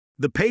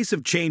The pace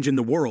of change in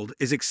the world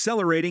is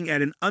accelerating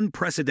at an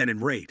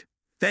unprecedented rate,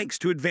 thanks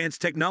to advanced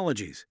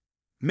technologies.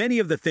 Many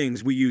of the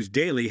things we use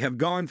daily have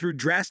gone through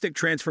drastic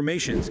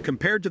transformations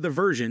compared to the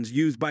versions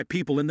used by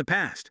people in the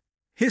past.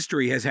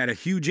 History has had a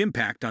huge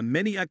impact on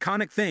many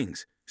iconic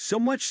things, so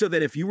much so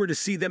that if you were to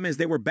see them as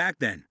they were back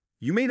then,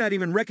 you may not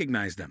even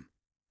recognize them.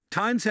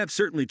 Times have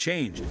certainly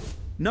changed.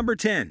 Number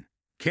 10.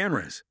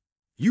 Cameras.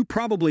 You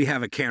probably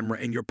have a camera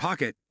in your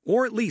pocket,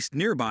 or at least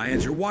nearby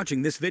as you're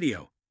watching this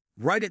video.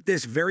 Right at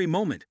this very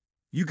moment.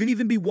 You can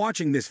even be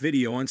watching this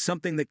video on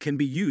something that can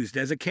be used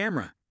as a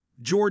camera.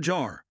 George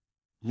R.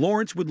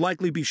 Lawrence would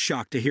likely be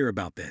shocked to hear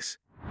about this.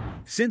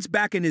 Since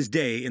back in his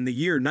day in the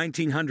year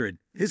 1900,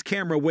 his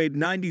camera weighed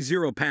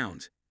 90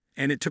 pounds,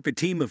 and it took a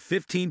team of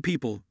 15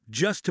 people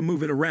just to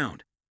move it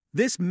around.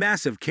 This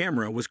massive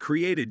camera was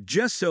created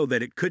just so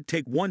that it could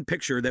take one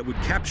picture that would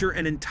capture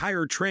an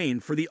entire train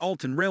for the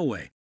Alton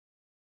Railway.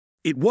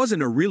 It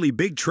wasn't a really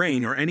big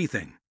train or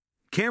anything.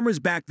 Cameras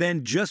back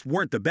then just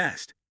weren't the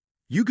best.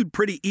 You could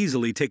pretty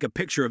easily take a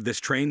picture of this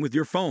train with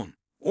your phone,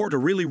 or to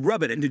really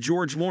rub it into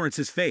George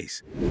Lawrence's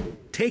face.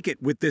 Take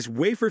it with this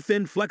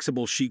wafer-thin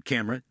flexible sheet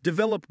camera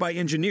developed by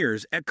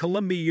engineers at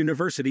Columbia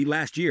University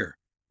last year.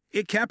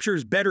 It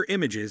captures better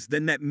images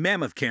than that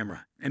mammoth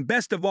camera, and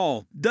best of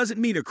all, doesn't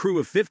need a crew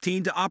of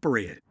 15 to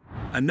operate it.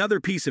 Another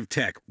piece of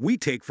tech we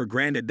take for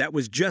granted that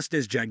was just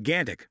as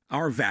gigantic,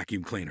 our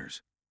vacuum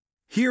cleaners.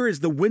 Here is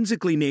the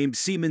whimsically named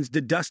Siemens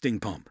dedusting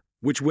pump,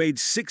 which weighed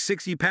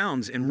 660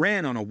 pounds and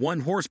ran on a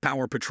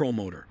 1-horsepower petrol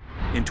motor.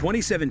 In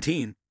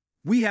 2017,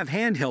 we have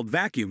handheld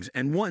vacuums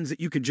and ones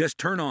that you can just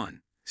turn on,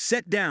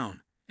 set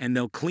down, and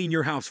they'll clean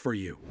your house for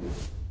you.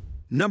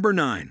 Number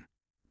 9.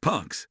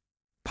 Pugs.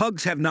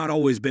 Pugs have not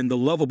always been the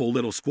lovable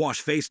little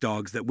squash-faced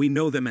dogs that we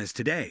know them as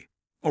today.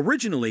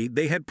 Originally,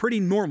 they had pretty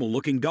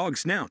normal-looking dog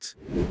snouts.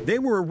 They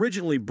were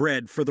originally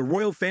bred for the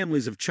royal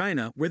families of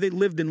China, where they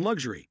lived in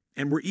luxury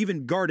and were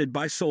even guarded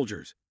by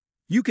soldiers.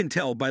 You can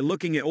tell by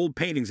looking at old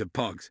paintings of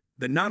pugs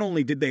that not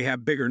only did they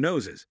have bigger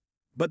noses,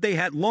 but they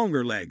had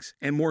longer legs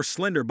and more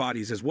slender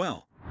bodies as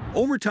well.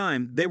 Over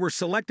time, they were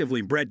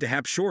selectively bred to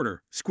have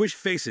shorter, squished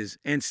faces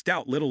and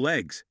stout little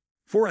legs.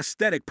 For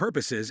aesthetic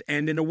purposes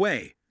and in a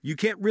way, you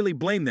can't really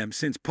blame them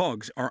since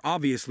pugs are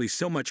obviously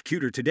so much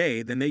cuter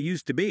today than they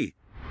used to be.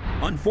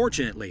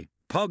 Unfortunately,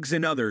 pugs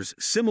and others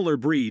similar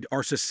breed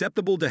are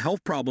susceptible to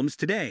health problems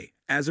today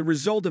as a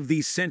result of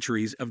these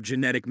centuries of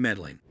genetic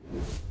meddling.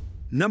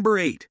 Number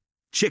 8.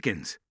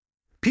 Chickens.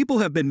 People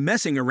have been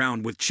messing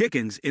around with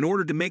chickens in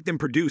order to make them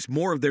produce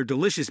more of their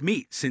delicious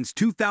meat since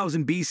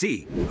 2000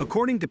 BC,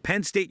 according to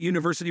Penn State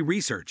University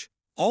research.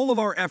 All of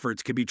our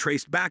efforts can be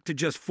traced back to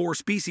just 4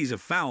 species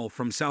of fowl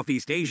from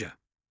Southeast Asia.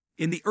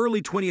 In the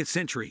early 20th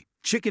century,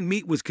 chicken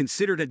meat was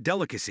considered a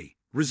delicacy,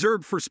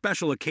 reserved for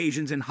special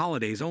occasions and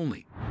holidays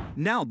only.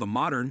 Now the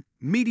modern,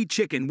 meaty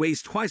chicken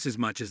weighs twice as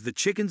much as the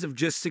chickens of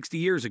just 60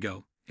 years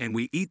ago, and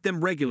we eat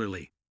them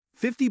regularly.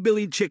 50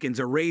 billion chickens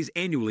are raised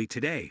annually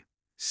today,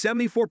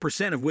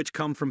 74% of which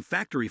come from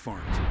factory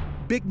farms.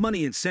 Big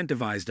money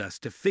incentivized us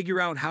to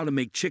figure out how to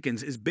make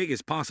chickens as big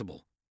as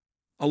possible,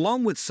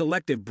 along with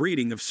selective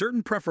breeding of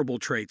certain preferable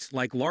traits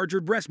like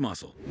larger breast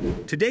muscle.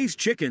 Today's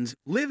chickens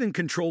live in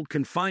controlled,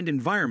 confined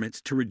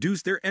environments to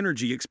reduce their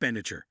energy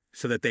expenditure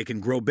so that they can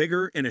grow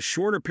bigger in a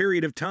shorter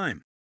period of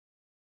time.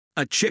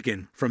 A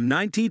chicken from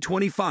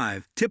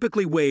 1925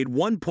 typically weighed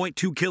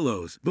 1.2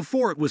 kilos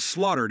before it was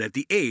slaughtered at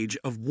the age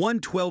of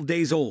 112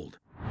 days old.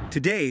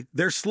 Today,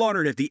 they're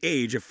slaughtered at the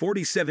age of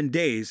 47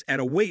 days at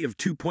a weight of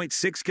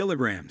 2.6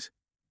 kilograms.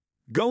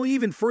 Go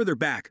even further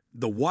back,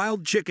 the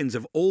wild chickens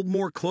of old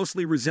more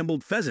closely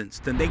resembled pheasants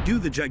than they do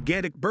the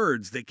gigantic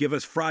birds that give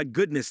us fried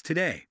goodness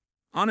today.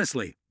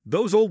 Honestly,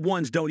 those old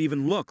ones don't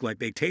even look like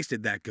they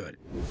tasted that good.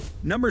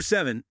 Number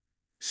 7.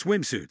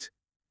 Swimsuits.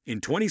 In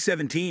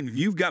 2017,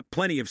 you've got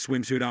plenty of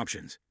swimsuit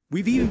options.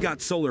 We've even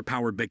got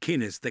solar-powered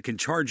bikinis that can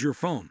charge your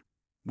phone,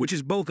 which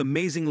is both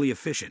amazingly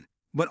efficient,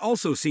 but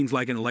also seems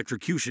like an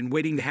electrocution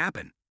waiting to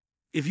happen.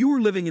 If you were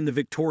living in the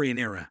Victorian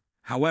era,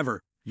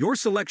 however, your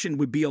selection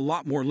would be a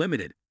lot more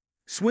limited.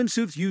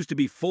 Swimsuits used to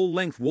be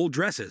full-length wool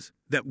dresses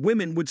that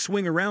women would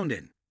swing around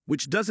in,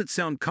 which doesn't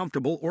sound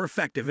comfortable or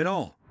effective at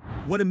all.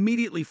 What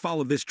immediately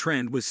followed this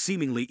trend was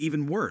seemingly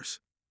even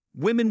worse.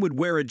 Women would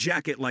wear a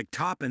jacket-like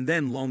top and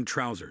then long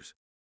trousers.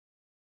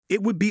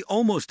 It would be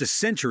almost a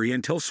century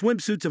until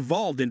swimsuits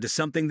evolved into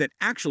something that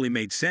actually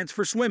made sense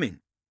for swimming.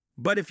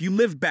 But if you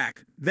lived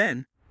back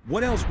then,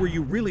 what else were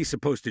you really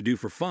supposed to do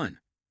for fun?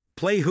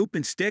 Play hoop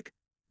and stick?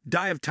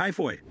 Die of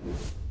typhoid?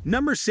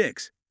 Number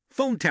 6.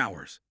 Phone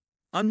towers.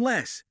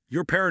 Unless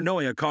your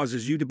paranoia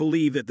causes you to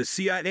believe that the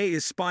CIA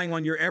is spying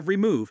on your every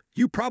move,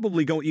 you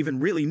probably don't even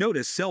really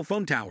notice cell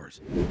phone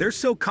towers. They're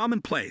so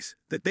commonplace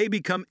that they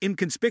become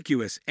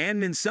inconspicuous,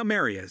 and in some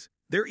areas,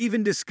 they're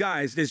even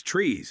disguised as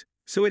trees,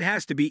 so it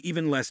has to be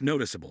even less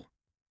noticeable.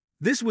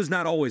 This was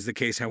not always the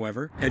case,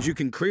 however, as you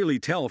can clearly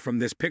tell from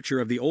this picture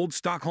of the old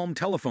Stockholm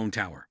telephone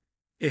tower.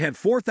 It had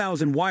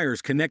 4,000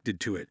 wires connected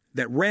to it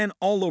that ran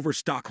all over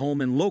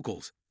Stockholm, and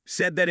locals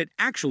said that it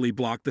actually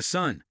blocked the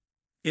sun.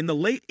 In the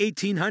late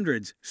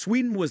 1800s,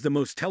 Sweden was the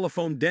most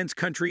telephone-dense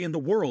country in the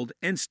world,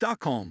 and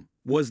Stockholm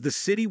was the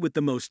city with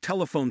the most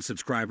telephone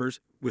subscribers,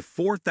 with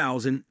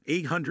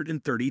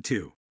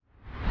 4,832.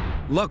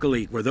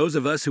 Luckily, for those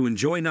of us who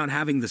enjoy not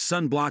having the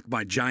sun blocked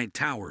by giant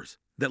towers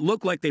that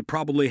look like they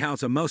probably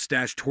house a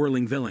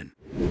mustache-twirling villain,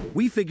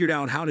 we figured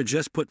out how to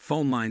just put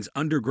phone lines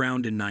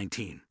underground in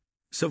 19.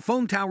 So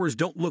phone towers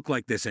don't look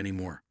like this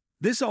anymore.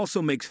 This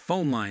also makes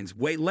phone lines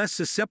way less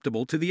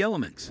susceptible to the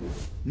elements.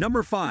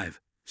 Number 5.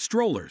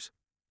 Strollers.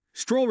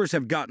 Strollers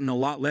have gotten a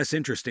lot less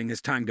interesting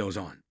as time goes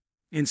on.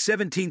 In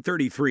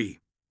 1733,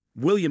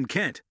 William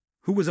Kent,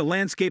 who was a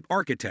landscape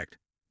architect,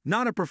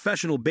 not a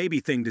professional baby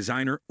thing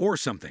designer or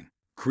something,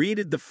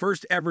 created the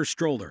first ever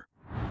stroller.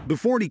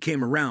 Before he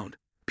came around,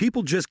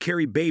 people just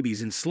carried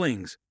babies in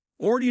slings,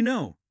 or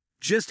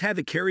just had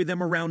to carry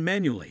them around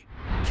manually.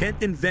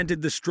 Kent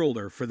invented the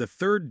stroller for the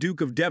 3rd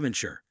Duke of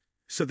Devonshire,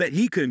 so that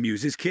he could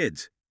amuse his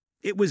kids.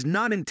 It was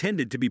not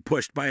intended to be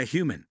pushed by a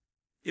human.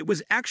 It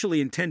was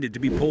actually intended to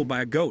be pulled by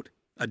a goat,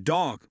 a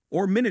dog,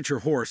 or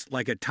miniature horse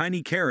like a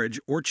tiny carriage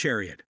or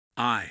chariot.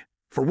 I,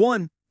 for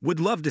one, would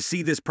love to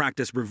see this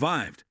practice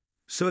revived,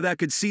 so that I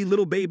could see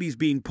little babies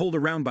being pulled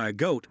around by a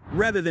goat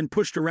rather than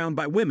pushed around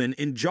by women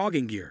in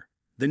jogging gear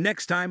the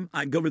next time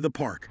I go to the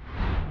park.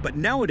 But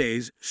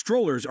nowadays,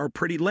 strollers are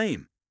pretty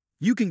lame.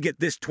 You can get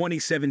this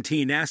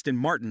 2017 Aston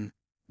Martin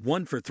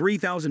one for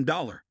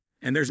 $3,000,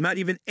 and there's not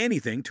even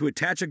anything to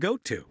attach a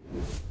goat to.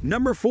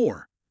 Number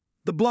 4.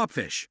 The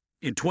blobfish.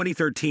 In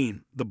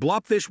 2013, the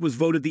blobfish was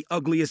voted the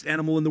ugliest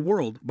animal in the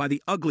world by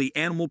the Ugly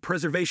Animal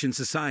Preservation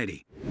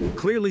Society.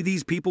 Clearly,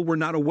 these people were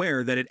not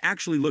aware that it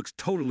actually looks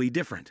totally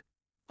different.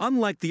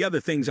 Unlike the other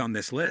things on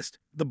this list,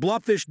 the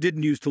blobfish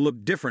didn't used to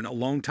look different a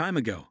long time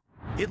ago.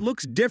 It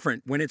looks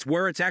different when it's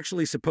where it's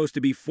actually supposed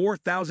to be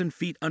 4,000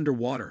 feet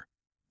underwater.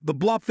 The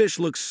blobfish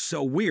looks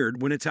so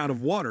weird when it's out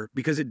of water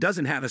because it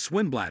doesn't have a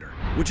swim bladder,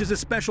 which is a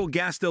special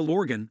gas-filled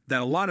organ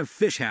that a lot of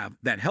fish have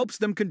that helps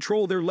them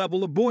control their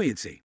level of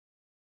buoyancy.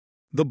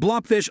 The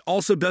blobfish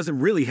also doesn't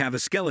really have a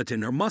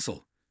skeleton or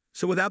muscle,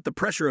 so without the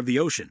pressure of the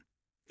ocean,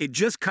 it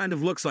just kind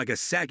of looks like a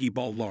saggy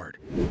ball lard.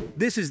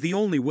 This is the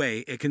only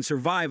way it can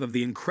survive of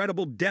the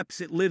incredible depths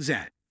it lives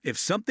at. If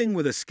something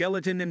with a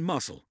skeleton and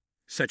muscle,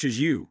 such as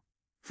you,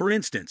 for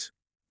instance,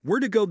 were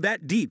to go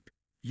that deep,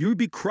 you'd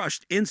be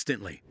crushed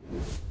instantly.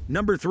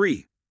 Number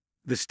 3.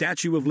 The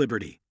Statue of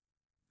Liberty.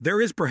 There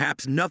is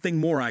perhaps nothing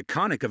more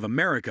iconic of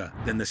America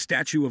than the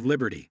Statue of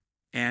Liberty.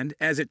 And,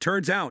 as it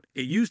turns out,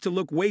 it used to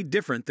look way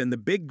different than the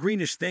big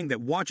greenish thing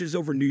that watches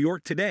over New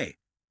York today.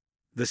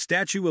 The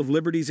Statue of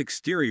Liberty's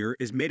exterior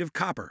is made of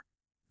copper.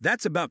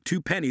 That's about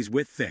 2 pennies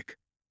width thick.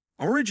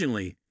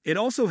 Originally, it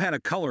also had a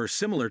color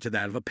similar to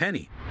that of a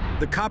penny.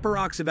 The copper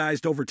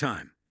oxidized over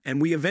time,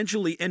 and we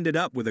eventually ended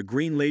up with a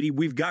green lady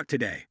we've got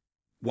today.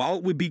 While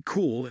it would be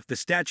cool if the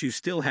statue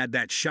still had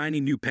that shiny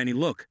new penny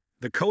look,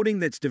 the coating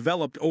that's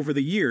developed over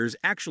the years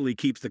actually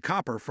keeps the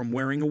copper from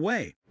wearing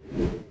away.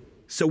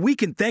 So we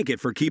can thank it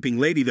for keeping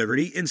Lady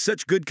Liberty in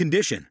such good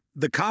condition.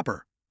 The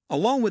copper,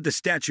 along with the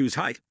statue's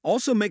height,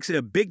 also makes it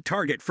a big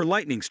target for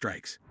lightning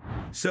strikes.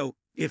 So,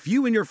 if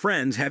you and your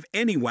friends have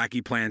any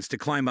wacky plans to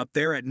climb up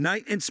there at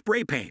night and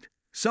spray paint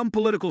some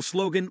political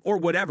slogan or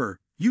whatever,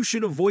 you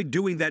should avoid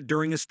doing that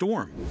during a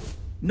storm.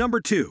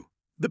 Number 2.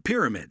 The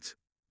Pyramids.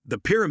 The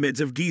Pyramids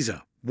of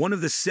Giza, one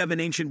of the 7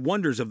 ancient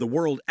wonders of the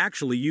world,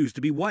 actually used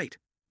to be white.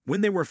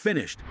 When they were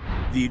finished,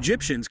 the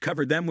Egyptians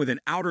covered them with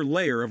an outer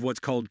layer of what's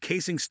called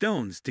casing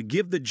stones to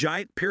give the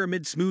giant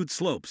pyramid smooth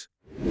slopes.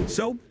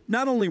 So,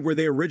 not only were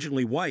they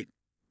originally white,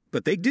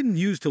 but they didn't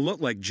used to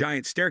look like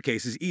giant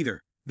staircases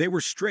either. They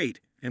were straight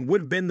and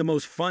would have been the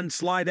most fun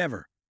slide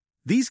ever.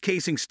 These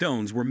casing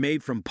stones were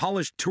made from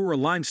polished Tura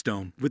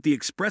limestone with the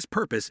express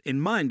purpose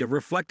in mind of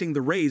reflecting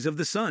the rays of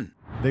the sun.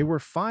 They were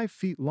 5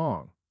 feet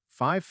long,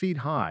 5 feet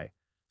high,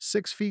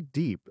 6 feet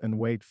deep, and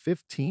weighed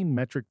 15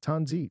 metric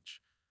tons each.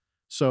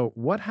 So,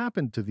 what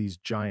happened to these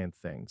giant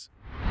things?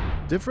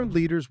 Different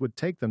leaders would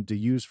take them to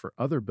use for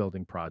other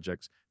building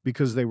projects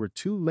because they were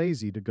too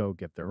lazy to go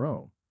get their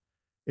own.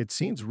 It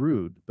seems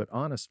rude, but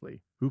honestly,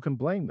 who can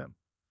blame them?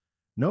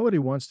 Nobody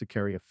wants to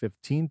carry a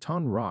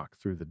 15-ton rock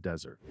through the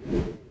desert.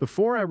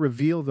 Before I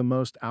reveal the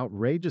most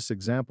outrageous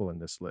example in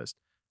this list,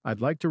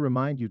 I'd like to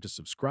remind you to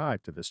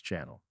subscribe to this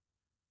channel.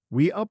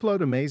 We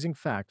upload amazing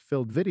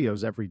fact-filled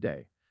videos every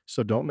day,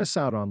 so don't miss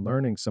out on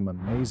learning some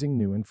amazing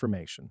new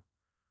information.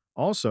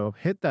 Also,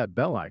 hit that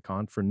bell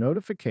icon for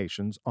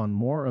notifications on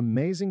more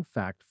amazing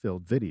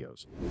fact-filled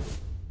videos.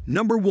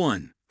 Number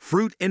 1.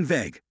 Fruit and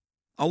veg.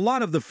 A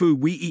lot of the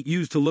food we eat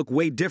used to look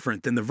way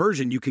different than the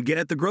version you could get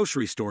at the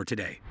grocery store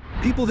today.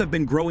 People have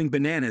been growing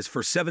bananas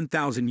for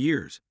 7,000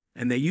 years,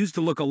 and they used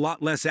to look a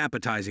lot less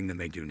appetizing than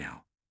they do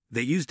now.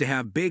 They used to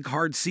have big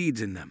hard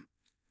seeds in them.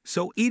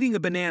 So eating a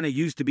banana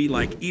used to be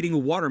like eating a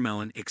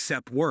watermelon,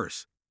 except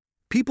worse.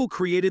 People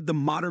created the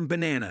modern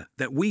banana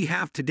that we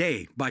have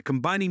today by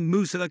combining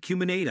Musa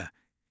acuminata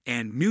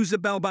and Musa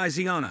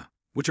balbisiana,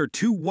 which are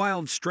 2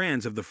 wild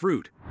strands of the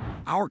fruit.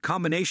 Our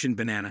combination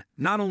banana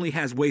not only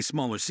has way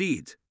smaller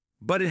seeds,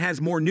 but it has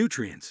more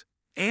nutrients,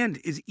 and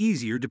is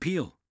easier to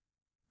peel.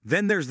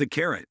 Then there's the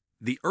carrot,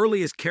 the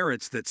earliest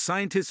carrots that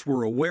scientists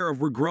were aware of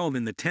were grown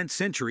in the 10th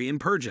century in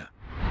Persia.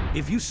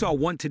 If you saw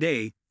one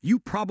today, you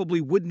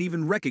probably wouldn't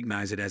even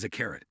recognize it as a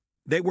carrot.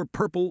 They were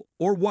purple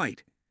or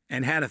white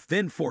and had a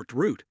thin forked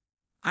root.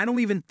 I don't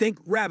even think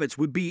rabbits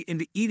would be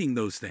into eating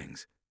those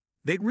things.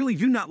 They really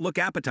do not look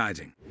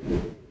appetizing.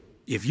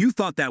 If you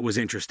thought that was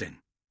interesting,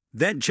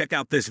 then check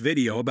out this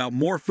video about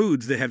more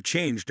foods that have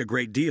changed a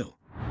great deal.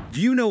 Do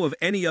you know of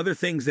any other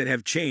things that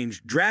have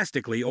changed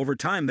drastically over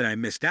time that I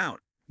missed out?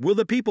 Will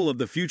the people of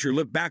the future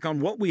look back on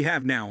what we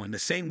have now in the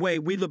same way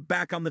we look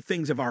back on the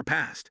things of our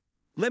past?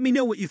 Let me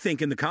know what you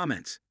think in the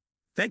comments.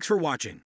 Thanks for watching.